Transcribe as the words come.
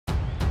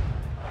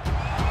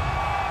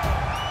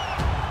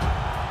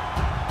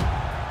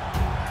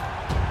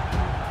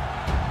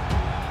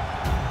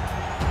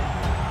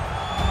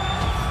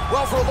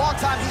long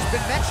time. He's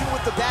been mentioned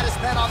with the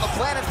baddest men on the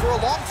planet for a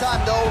long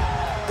time, though.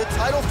 The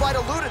title fight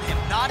eluded him.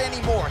 Not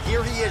anymore.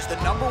 Here he is, the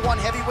 #1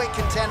 heavyweight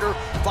contender,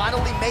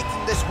 finally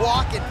making this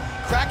walk and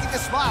cracking a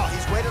smile.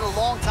 He's waited a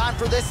long time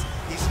for this.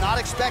 He's not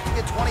expecting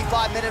a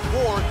 25-minute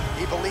war.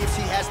 He believes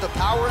he has the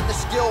power and the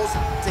skills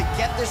to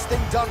get this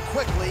thing done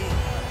quickly.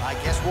 I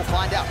guess we'll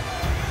find out.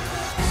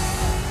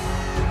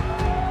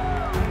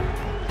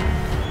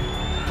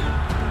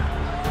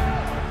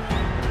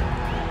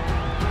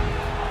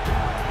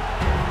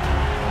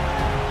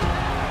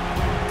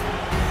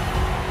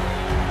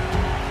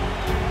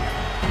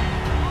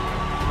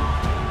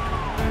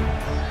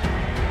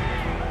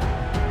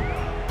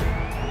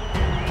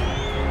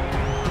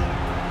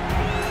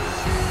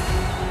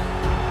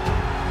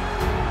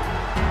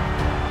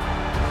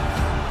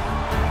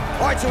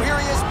 All right, so here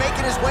he is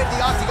making his way to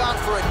the octagon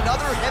for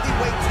another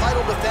heavyweight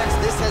title defense.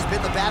 This has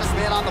been the baddest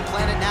man on the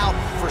planet now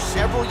for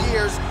several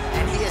years,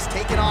 and he has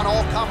taken on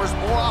all comers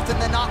more often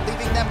than not,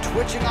 leaving them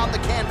twitching on the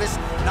canvas.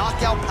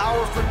 Knockout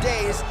power for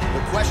days.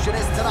 The question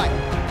is tonight,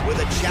 with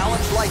a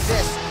challenge like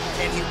this,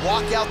 can he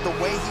walk out the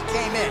way he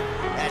came in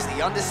as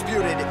the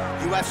undisputed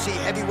UFC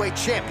heavyweight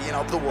champion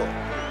of the world?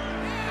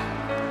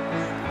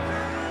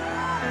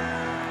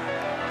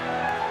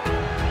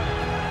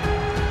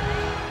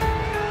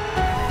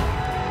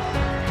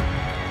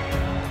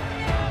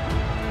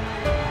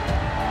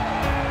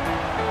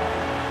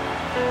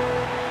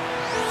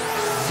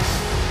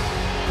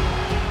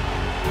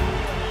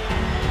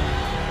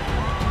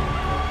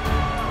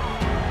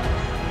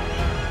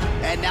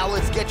 And now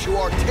let's get you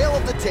our tale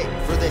of the tape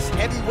for this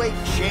heavyweight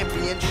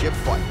championship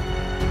fight.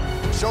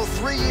 So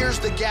 3 years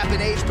the gap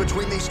in age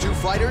between these two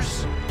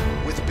fighters,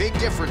 with big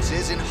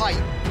differences in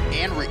height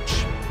and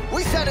reach.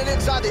 We sent it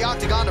inside the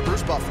octagon to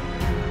Bruce Buffer.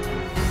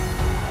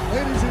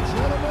 Ladies and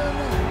gentlemen,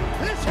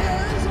 this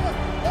is the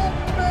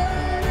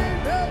main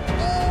event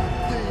of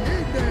the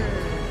evening.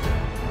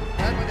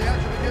 And when the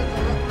action begins,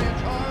 the referee in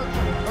charge,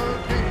 her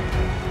king.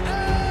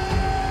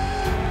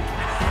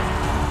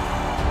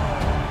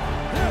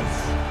 This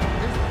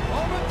is the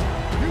moment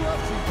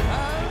UFC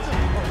fans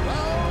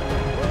around the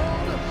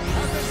world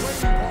have been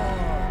waiting for.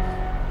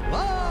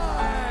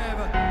 Live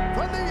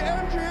from the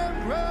MGM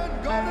Grand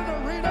Garden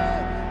Arena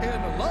in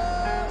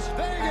Las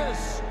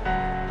Vegas.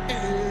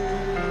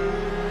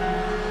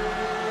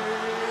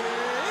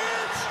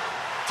 It's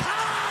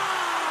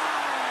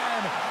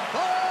time!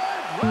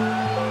 5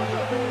 rounds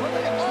for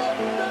the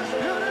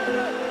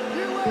undisputed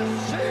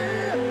UFC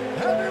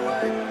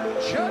Heavyweight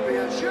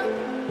Championship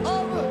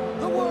of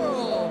the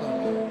world.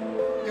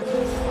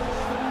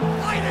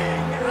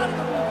 Fighting out of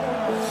the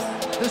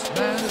blue. This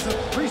man is a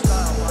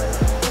freestyle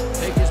fighter.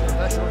 Make his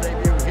professional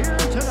debut here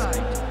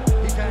tonight.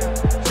 He stands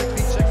 6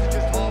 feet 6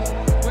 inches tall,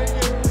 weighing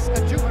in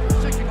at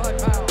 265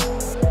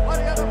 pounds.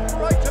 Fighting out of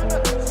Brighton,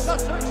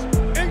 Sussex,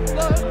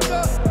 England,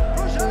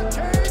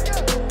 presenting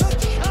the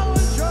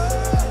challenger,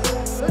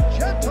 the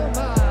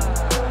gentleman.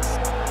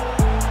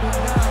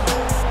 Now,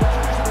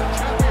 the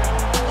champion,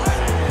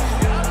 fighting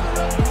out of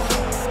the red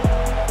corner.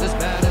 This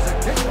man is a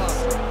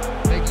kickboxer,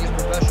 making his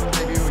professional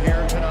debut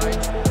here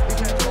tonight. He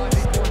stands 5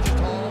 feet 4 inches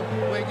tall,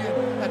 weighing in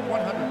at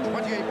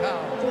 128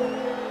 pounds.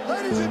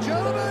 Ladies and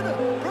gentlemen,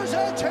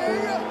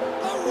 presenting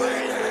the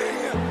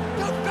reigning,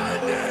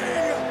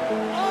 defending,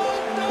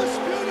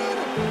 undisputed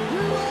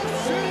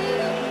UFC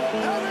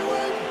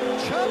heavyweight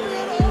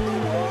champion of the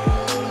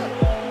world,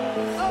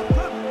 a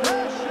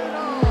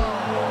professional.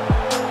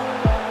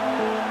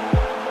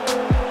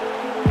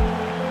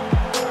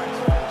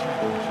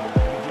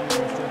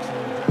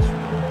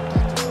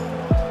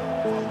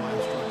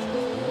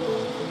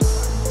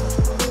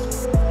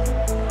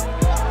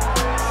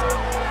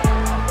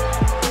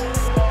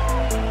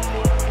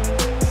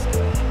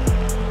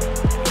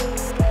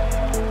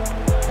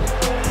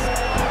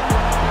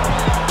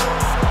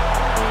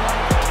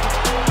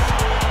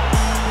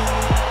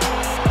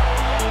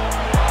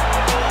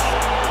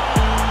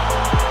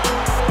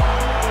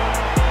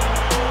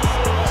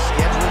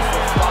 Scheduled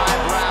for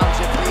 5 rounds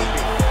if need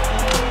be.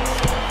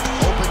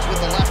 Opens with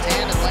the left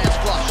hand and lands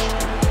flush.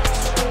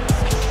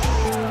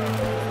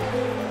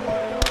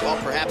 Well,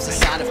 perhaps a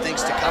sign of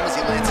things to come as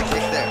he lands a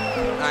kick there.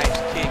 Nice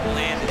kick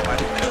landed by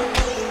the man.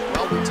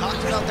 Well, we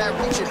talked about that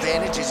reach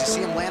advantage as you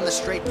see him land the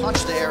straight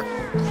punch there.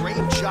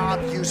 Great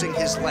job using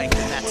his length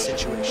in that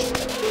situation.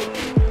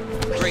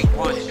 Great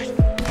punch.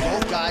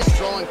 Both guys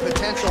throwing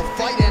potential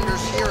fight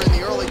enders here in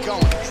the early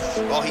going.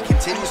 Well, he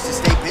continues to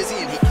stay busy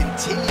and he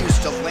continues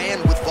to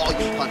land with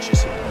volume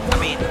punches here. I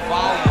mean, the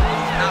volume,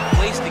 he's not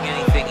wasting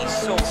anything. He's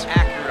so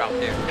accurate out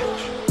there.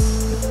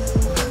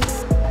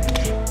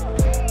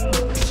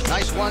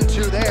 Nice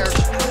 1-2 there.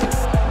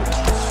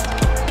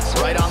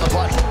 Right on the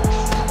button.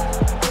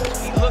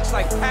 He looks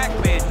like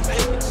Pac-Man. He's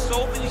taking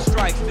so many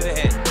strikes to the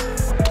head.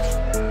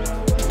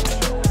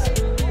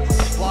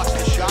 Blocks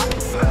the shot.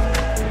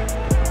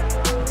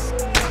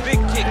 Big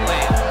kick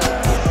land.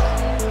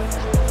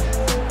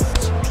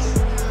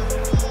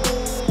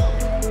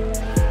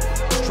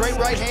 Straight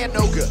right hand,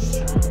 no good.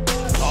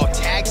 Oh,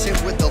 tags strikes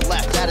him with the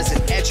left. That is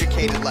an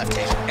educated left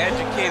hand.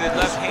 Educated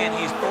left hand,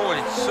 he's throwing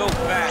it so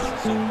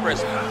fast, so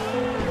crisp.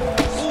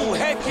 Ooh,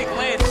 head kick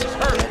lands, this is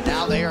hurt. And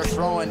now they are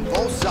throwing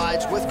both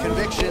sides with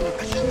conviction.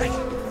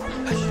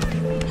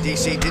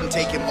 DC, didn't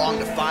take him long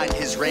to find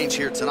his range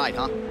here tonight,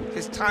 huh?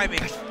 His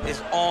timing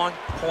is on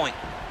point.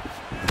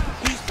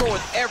 He's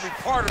throwing every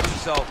part of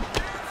himself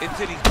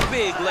into these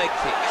big leg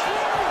kicks.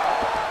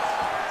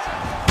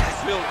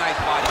 Real nice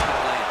body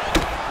kick land.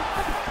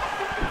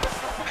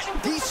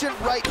 Decent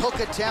right hook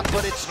attempt,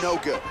 but it's no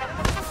good.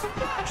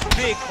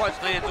 Big punch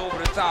lands over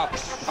the top.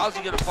 How's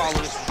he gonna follow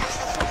this one?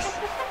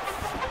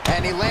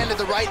 And he landed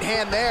the right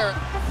hand there.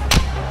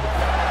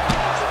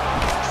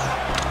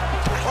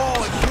 Oh,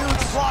 a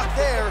huge block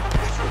there.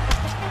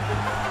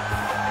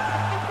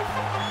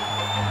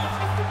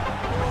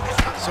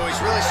 So he's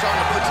really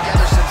starting to put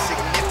together some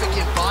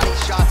significant body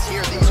shots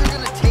here. These are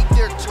gonna take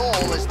their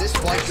toll as this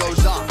fight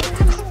goes on.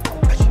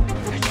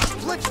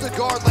 Flips the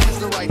guard, lands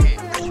the right hand.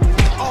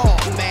 Oh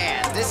man,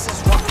 this is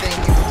one thing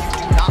you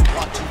do not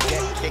want to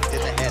get kicked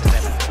in the head of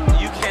MMA.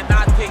 You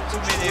cannot take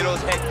too many of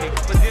those head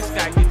kicks, but this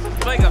guy gets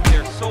his leg up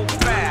there so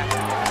fast,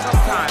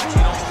 sometimes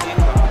you don't see it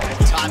coming.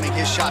 And timing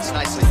his shots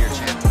nicely here,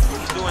 champ.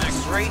 He's doing a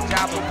great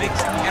job of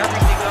mixing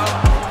everything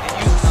up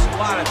and using a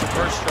lot of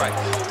diverse strikes.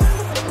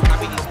 I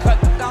mean, he's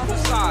cutting down the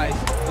size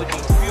with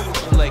these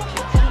beautiful leg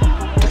kicks.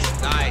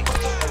 Nice.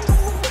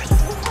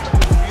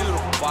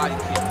 Beautiful body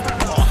kick.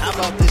 Oh, how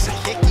about this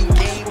kicking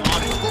game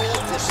on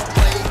full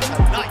display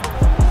tonight?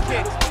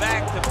 Kicks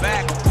back to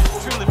back,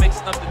 truly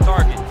mixing up the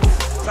target.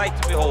 Sight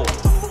to behold.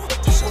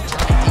 So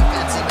turning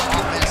defense into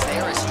offense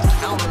there as he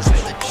counters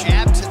with a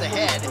jab to the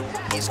head.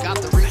 He's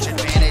got the reach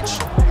advantage,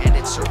 and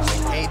it's certainly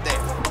paid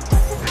there.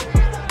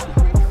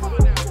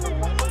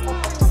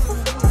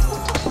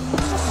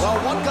 Well,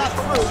 one got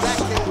through. That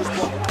kick was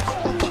blocked.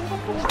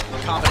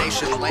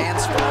 Combination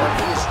lands for him.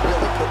 He is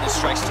really putting his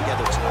strikes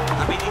together tonight.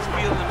 I mean, he's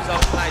feeling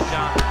himself tonight,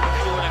 John.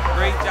 He's doing a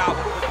great job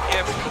of putting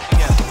everything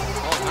together.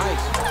 Oh,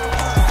 nice.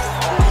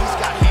 Oh, he's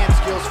got hand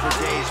skills for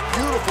days.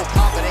 Beautiful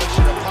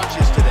combination of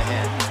punches to the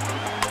head.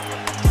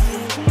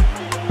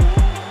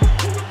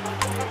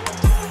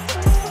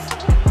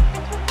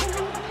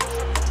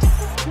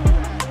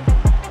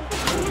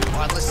 All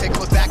right, let's take a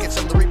look back at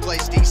some of the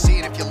replays,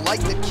 DC. And if you like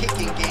the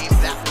kicking game,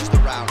 that was the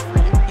round for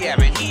you. Yeah,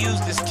 man, he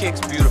used his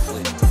kicks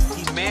beautifully.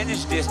 He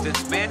managed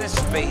distance, managed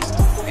space,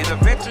 and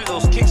eventually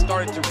those kicks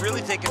started to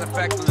really take an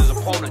effect on his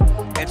opponent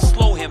and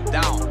slow him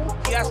down.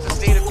 He has to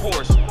stay the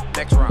course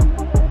next round.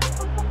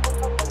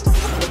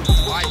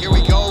 All right, here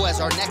we go as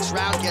our next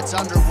round gets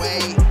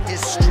underway.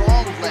 His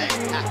strong leg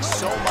packs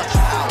so much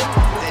power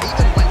that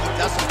even when he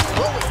doesn't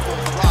throw it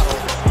full throttle,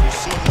 you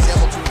see he's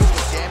able to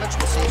inflict damage.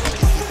 We'll see if he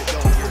can keep it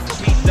going here in this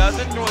He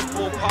doesn't throw it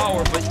full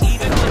power, but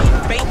even when he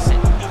fakes it,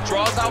 he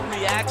draws out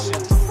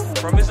reactions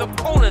from his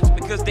opponents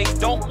because they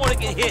don't want to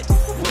get hit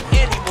with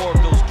any more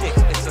of those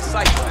kicks. It's a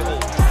sight to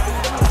behold.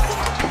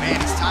 Man,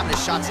 he's timing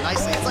his shots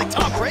nicely. It's like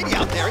Tom Brady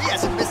out there. He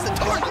hasn't missed the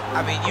target.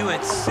 I mean, you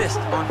insist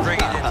on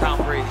bringing in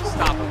Tom Brady.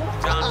 Stop him.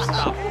 John,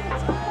 stop him.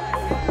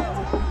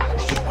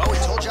 Well, we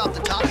told you off the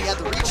top he had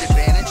the reach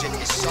advantage, and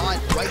you saw it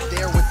right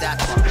there with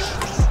that punch.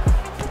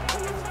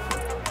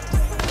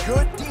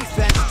 Good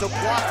defense to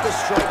block the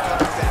strike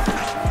coming back.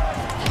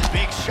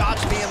 Big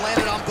shots being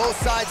landed on both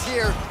sides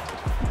here.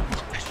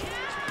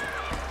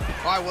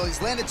 All right, well, he's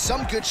landed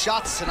some good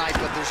shots tonight,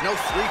 but there's no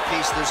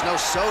three-piece, there's no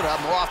soda.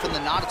 More often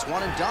than not, it's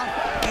one and done.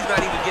 He's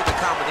not even getting a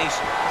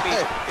combination. I mean,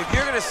 if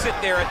you're going to sit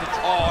there at the,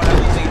 oh, that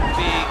was a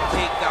big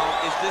takedown.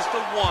 Is this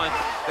the one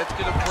that's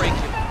going to break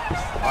him?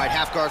 All right,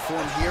 half guard for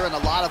him here, and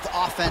a lot of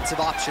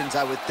offensive options,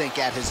 I would think,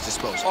 at his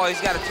disposal. Oh,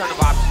 he's got a ton of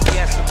options. He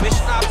has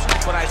submission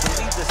options, but I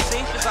believe the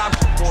safest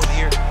option for him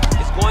here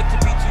is going to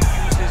be to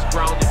use his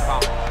ground and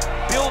pound.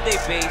 Build a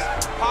base,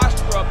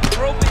 posture up,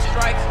 throw big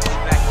strikes, get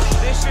back in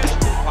position,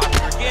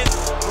 posture again,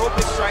 throw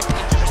big strikes,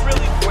 and just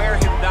really wear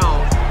him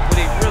down with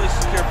a really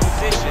secure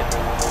position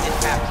and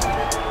capture.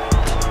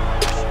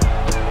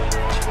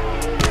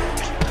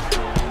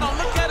 Now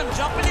look at him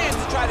jumping in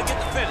to try to get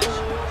the finish.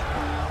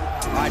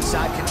 All right,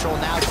 side control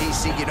now,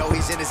 DC. You know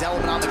he's in his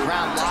element on the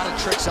ground. A lot of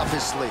tricks up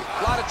his sleeve.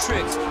 A lot of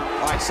tricks.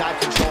 All right, side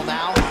control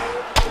now.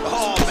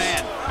 Oh,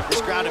 man.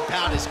 This ground and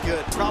pound is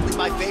good. Probably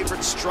my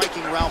favorite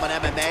striking realm in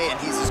MMA, and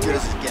he's as good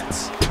as it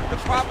gets. The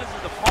problem is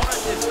his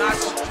opponent is not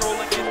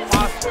controlling his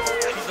posture.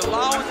 He's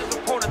allowing his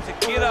opponent to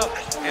get up,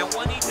 and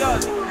when he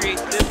does, he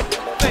creates this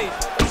space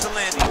to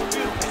land these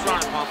beautiful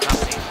ground and pound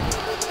combinations.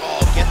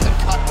 Oh, get the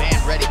cut, man.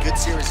 Ready. Good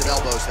series of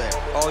elbows there.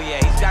 Oh, yeah,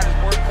 he's got his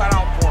work cut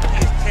out for him.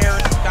 He is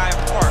tearing this guy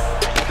apart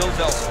with those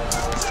elbows.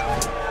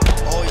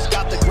 Oh, he's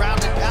got the ground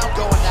and pound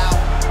going now.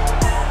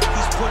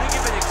 He's putting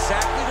him in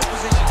exactly the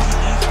position he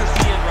needs to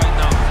be in right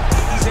now.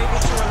 He's able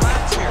to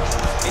relax here,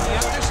 and he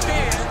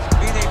understands,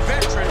 being a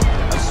veteran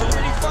of so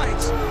many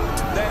fights,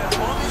 that as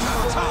long as he's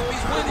on top,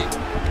 he's winning.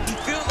 He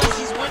feels like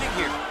he's winning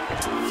here.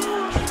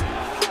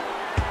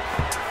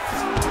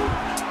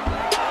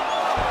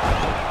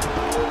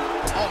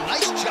 Oh,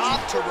 nice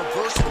job to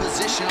reverse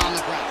position on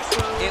the ground.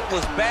 It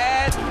was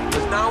bad,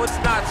 but now it's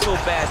not so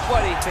bad.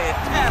 What a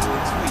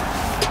fantastic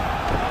sweep.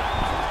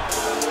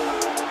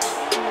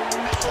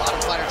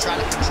 trying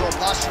to control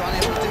posture,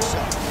 unable to do so.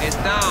 And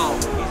now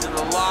he's in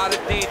a lot of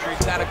danger.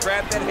 He's got to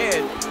grab that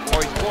head or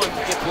he's going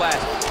to get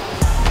blasted.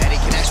 And he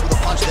connects with a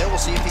punch there. We'll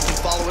see if he can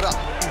follow it up.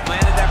 He's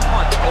landed that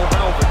punch over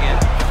and over again.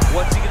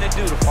 What's he going to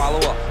do to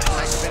follow up?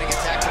 Nice spinning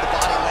attack to the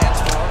body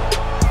lands for him.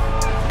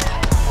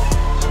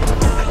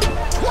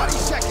 20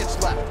 seconds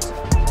left.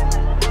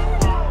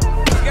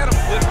 He's got to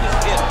whip his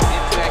hip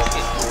into that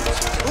kick.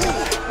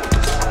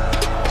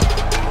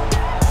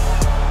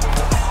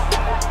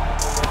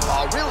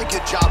 Oh, really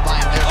good job by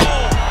him there.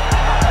 Oh!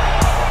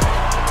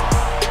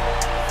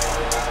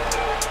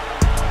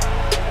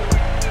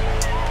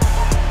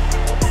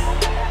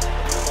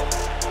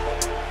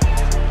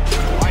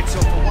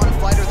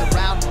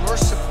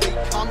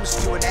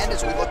 To an end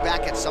as we look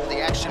back at some of the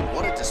action.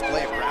 What a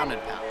display of ground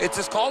and pound. It's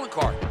his calling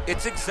card.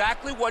 It's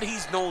exactly what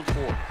he's known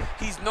for.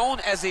 He's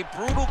known as a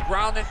brutal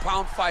ground and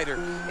pound fighter,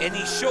 and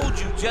he showed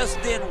you just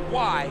then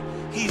why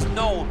he's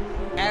known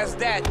as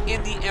that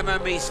in the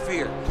MMA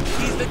sphere.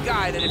 He's the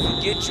guy that if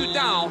he gets you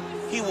down,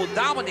 he will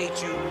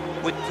dominate you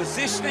with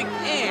positioning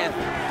and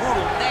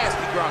brutal,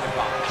 nasty ground and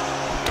pound.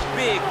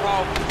 Big,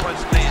 powerful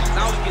punch lands.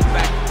 Now he gets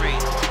back to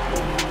range.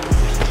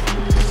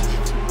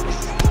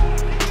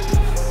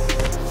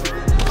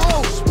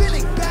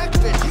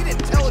 He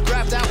didn't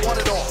telegraph that one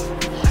at all.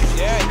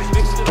 Yeah, he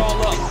mixed it all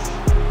up.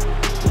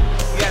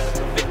 He has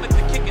a commitment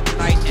to kicking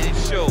tonight, and it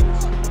shows.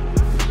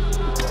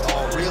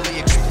 Oh, really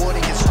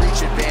exploiting his reach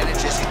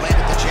advantage as he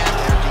landed the jab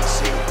there,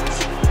 DC.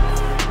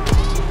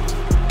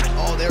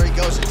 Oh, there he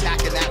goes,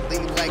 attacking that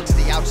lead leg to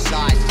the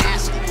outside.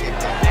 Nasty kick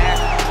there.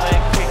 Nasty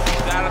leg kick.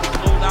 You gotta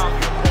slow down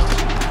your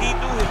opponent. He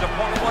knew his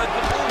opponent wanted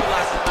to move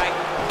last night.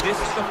 This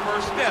is the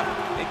first step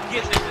in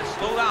getting him to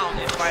slow down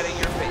and fight in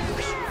your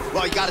face.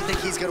 Well, you got to think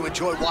he's going to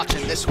enjoy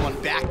watching this one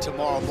back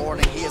tomorrow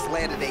morning. He has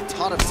landed a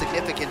ton of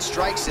significant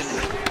strikes and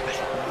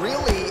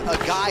really a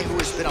guy who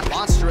has been a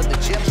monster in the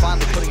gym,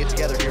 finally putting it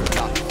together here at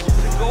top. To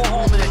go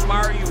home and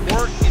admire your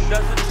work, it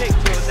doesn't take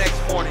till the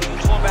next morning.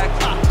 He's going back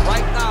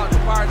right now to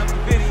fire up the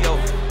video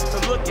to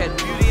look at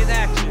beauty in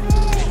action.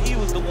 And he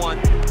was the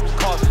one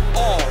causing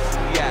all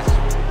the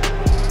action.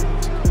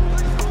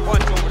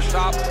 Punch over the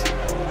top.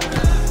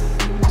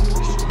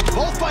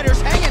 Both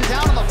fighters hanging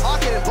down in the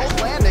pocket and both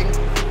landing.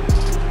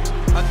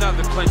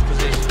 Another clinch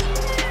position.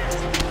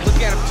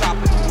 Look at him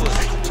chopping the wood.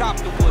 Chop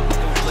the wood with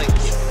those leg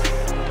kicks.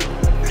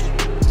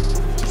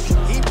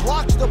 He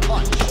blocked the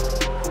punch.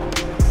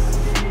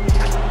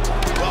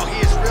 Well, he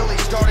is really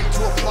starting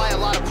to apply a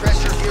lot of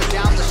pressure here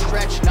down the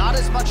stretch. Not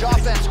as much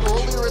offense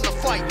earlier in the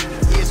fight.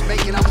 He is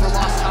making up for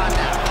lost time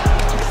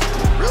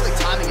now. Really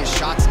timing his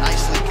shots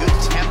nicely.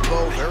 Good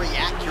tempo, very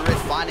accurate,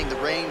 finding the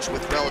range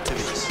with relative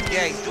ease.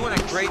 Yeah, he's doing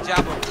a great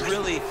job of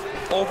really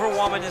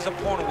overwhelming his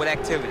opponent with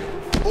activity.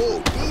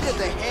 Oh, knee to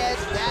the head,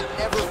 that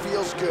never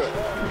feels good.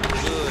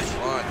 Good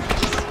one.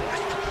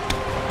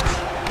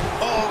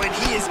 Oh, and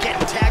he is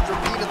getting tagged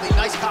repeatedly.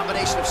 Nice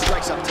combination of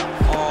strikes up top.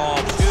 Oh,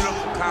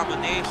 beautiful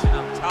combination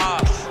up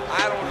top.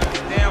 I don't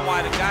understand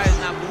why the guy is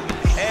not moving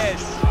his head.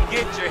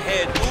 Get your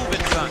head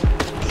moving, son.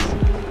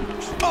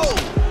 Oh!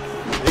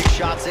 Big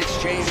shots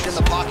exchanged in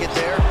the pocket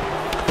there.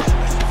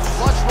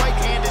 Flush right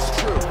hand is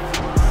true.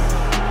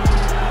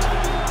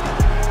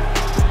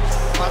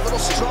 A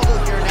little struggle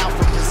here now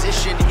for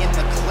position in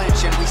the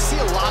clinch, and we see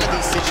a lot of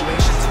these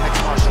situations in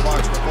mixed martial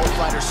arts where both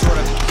fighters sort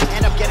of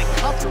end up getting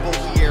comfortable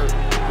here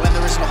when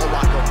there isn't a whole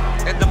lot going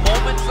on. And the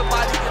moment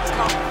somebody gets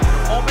comfortable,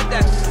 the moment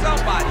that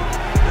somebody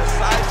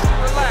decides to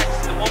relax,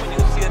 the moment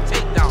you'll see a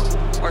takedown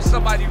or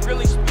somebody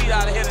really speed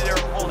out ahead of their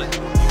opponent,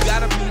 you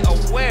gotta be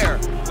aware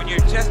when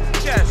you're chest to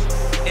chest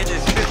in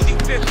this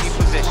 50-50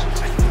 position.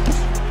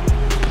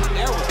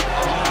 There was the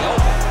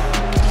elbow.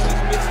 He's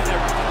missing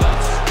everything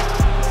else.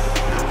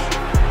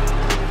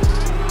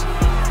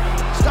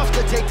 Stuff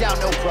the takedown,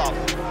 no problem.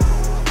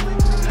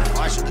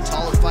 All right, so the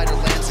taller fighter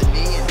lands a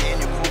knee, and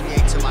Daniel Cormier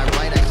to my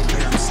right, I can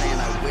hear him saying,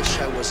 I wish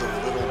I was a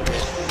little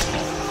bit.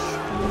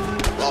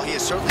 Well, he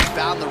has certainly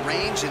found the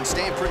range and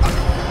staying pretty...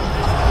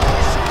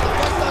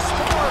 Thus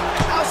far,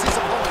 how's his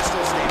opponent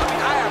still staying? I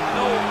mean, I have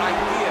no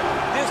idea.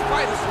 This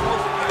fight is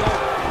supposed to be over.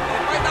 And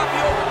it might not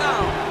be over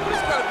now, but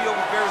it's going to be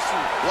over very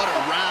soon. What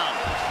a round.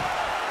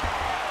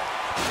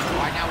 All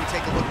right, now we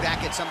take a look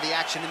back at some of the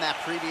action in that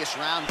previous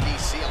round,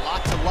 DC. A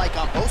lot to like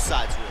on both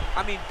sides, really.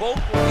 I mean,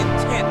 both were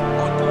intent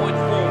on going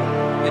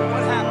forward. And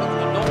what happens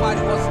when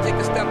nobody wants to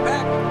take a step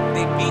back?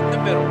 They meet in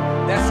the middle.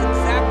 That's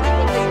exactly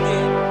what they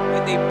did.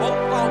 And they both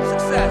found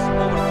success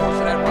over the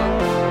course of that round.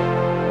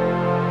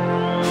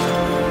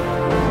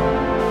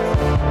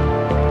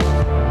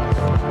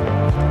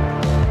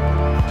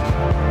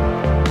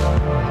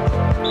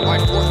 All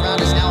right, fourth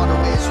round is now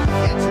underway as we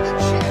get to the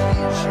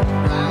championship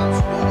rounds.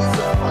 What was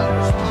the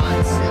fighter's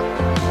mindset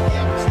when we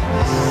get to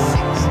this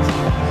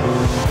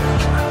 16th?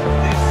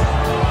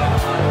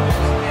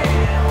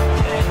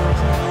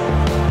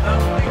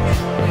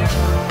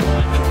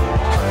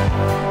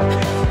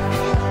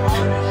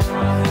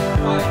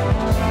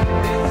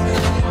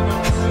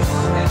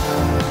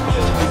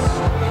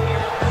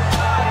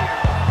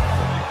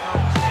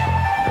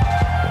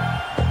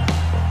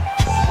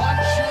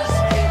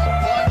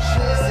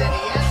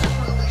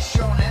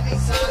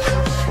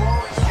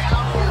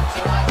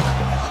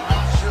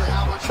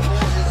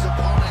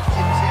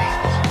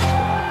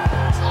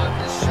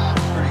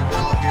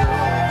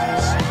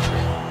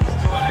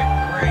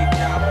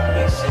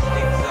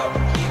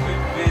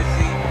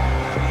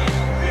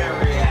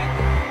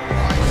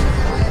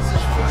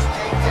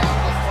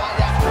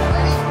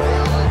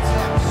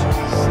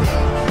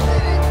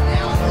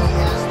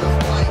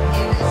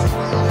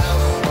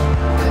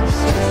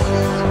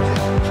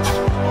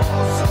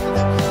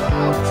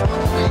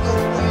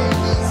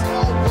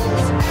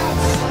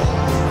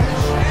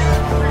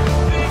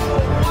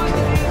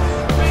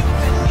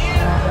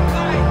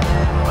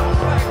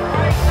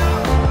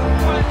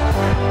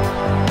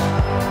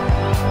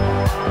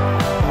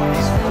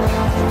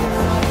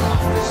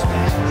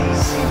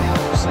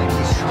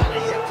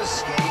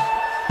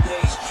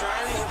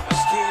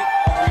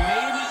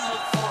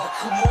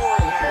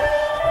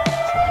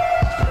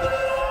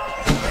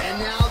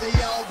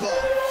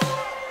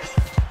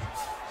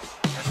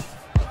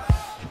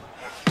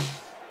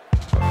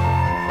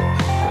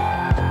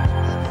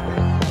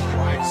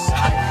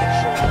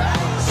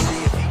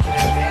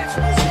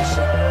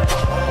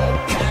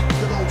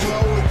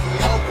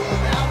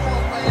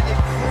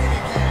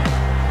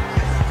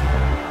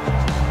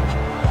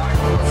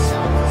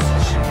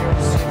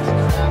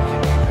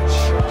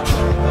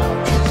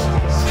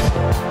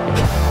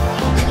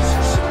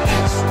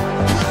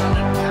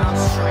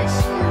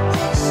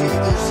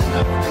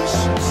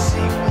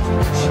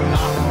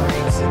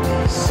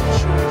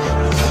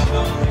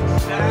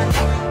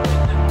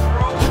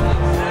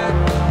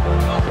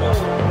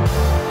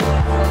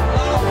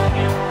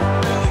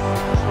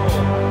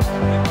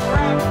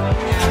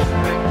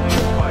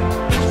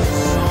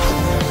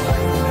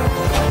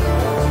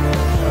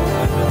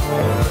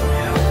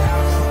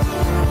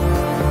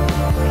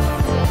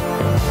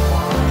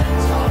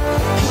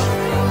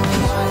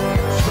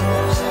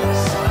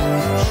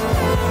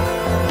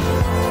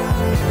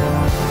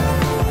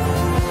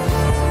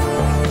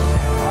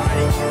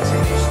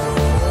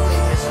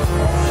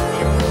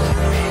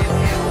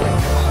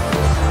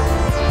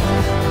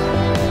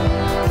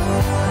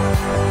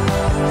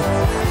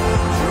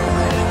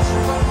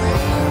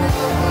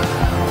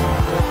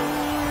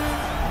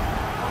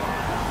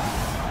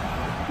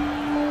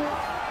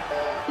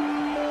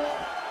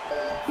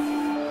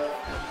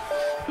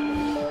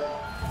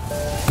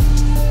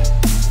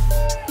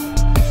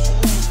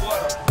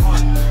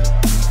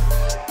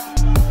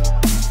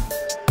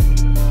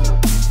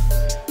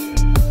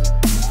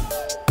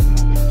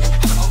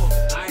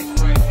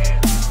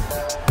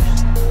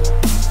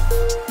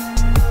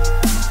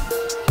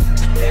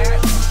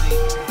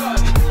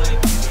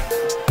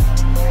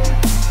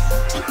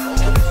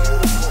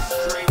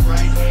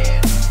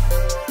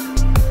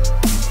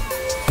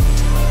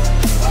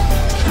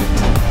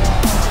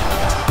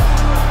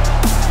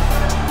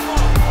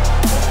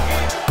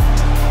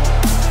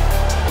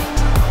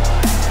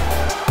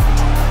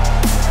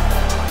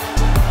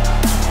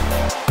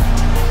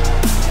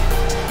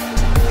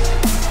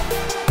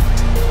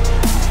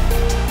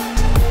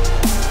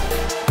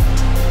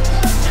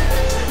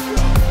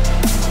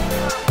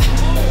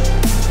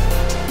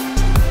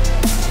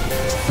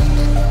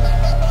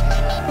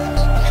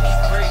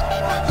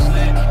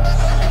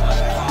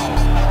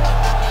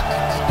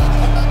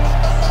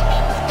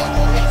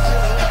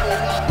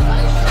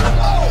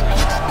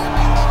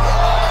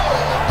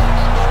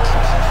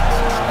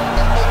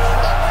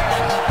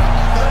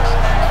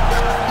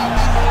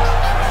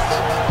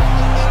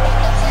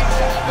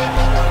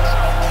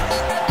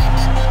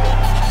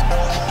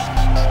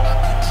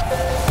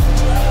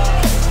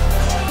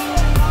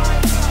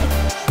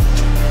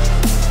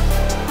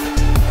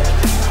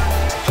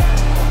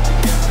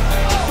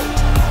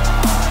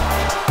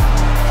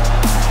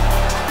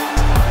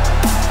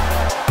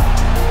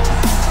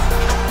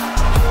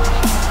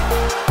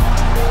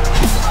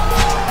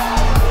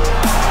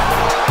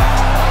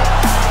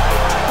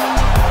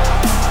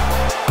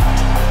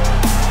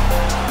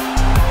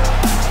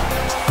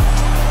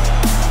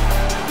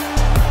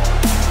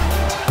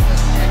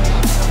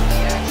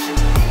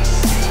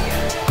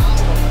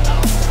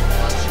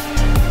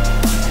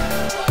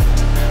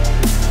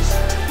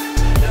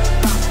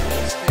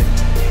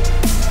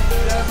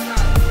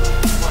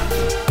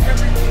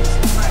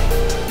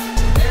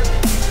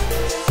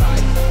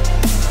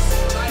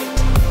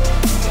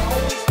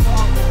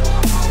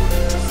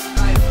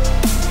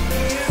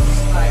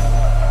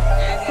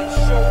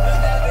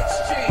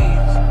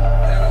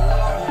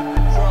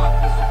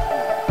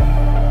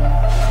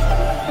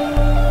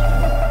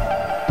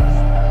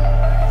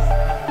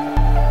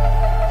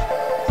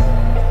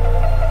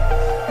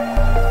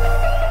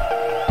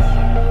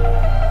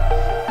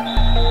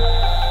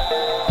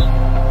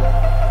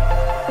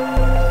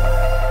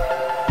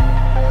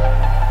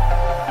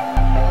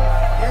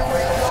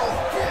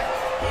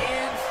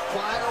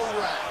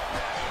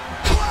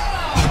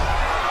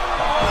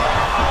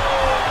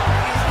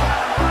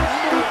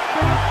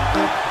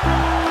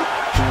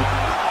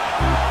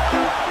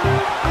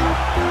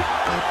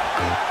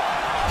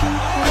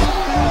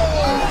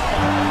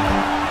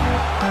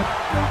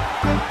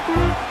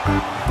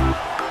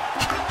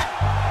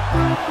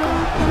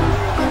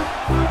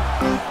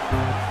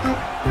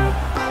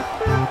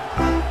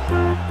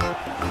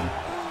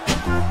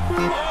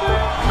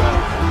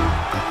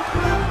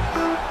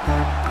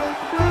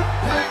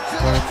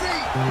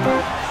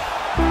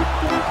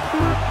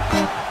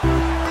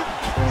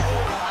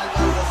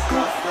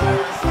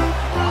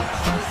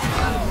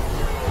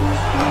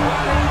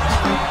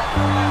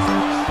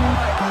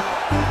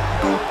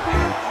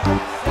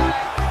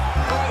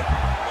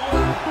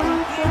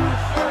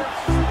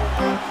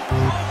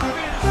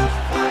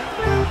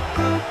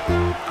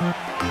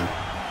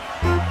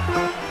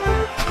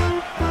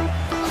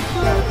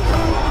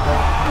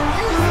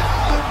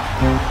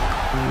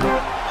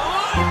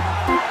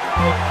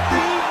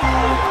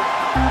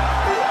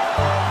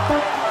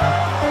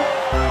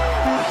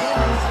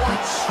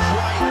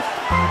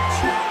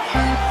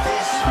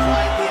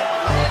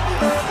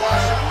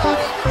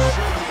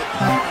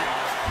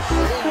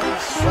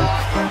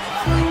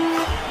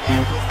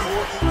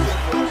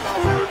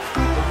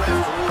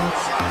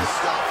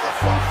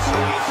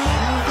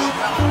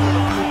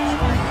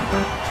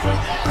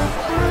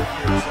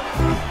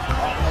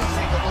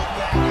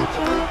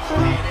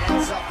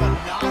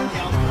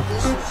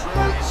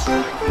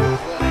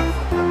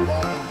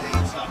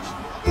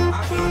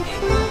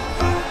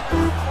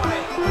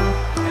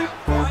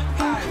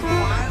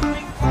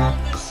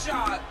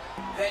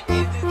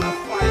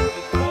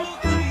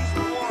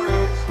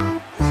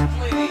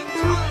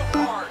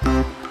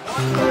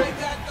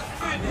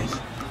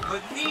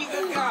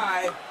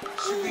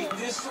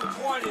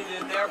 disappointed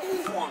in their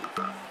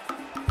performance.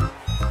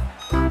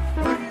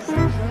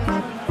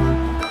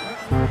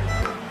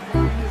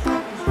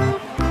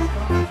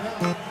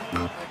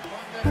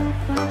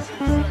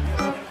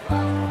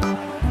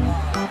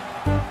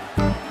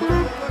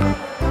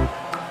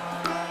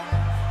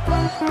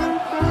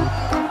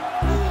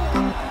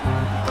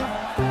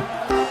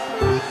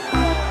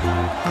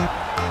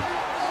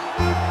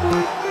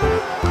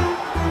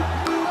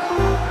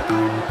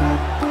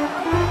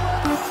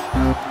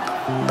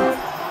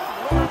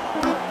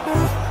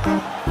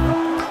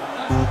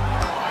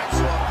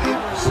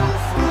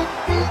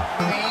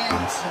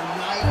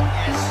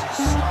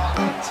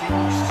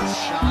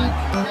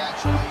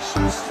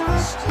 Congratulations to the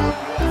still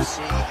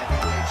UFC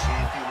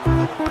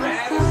heavyweight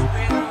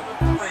champion.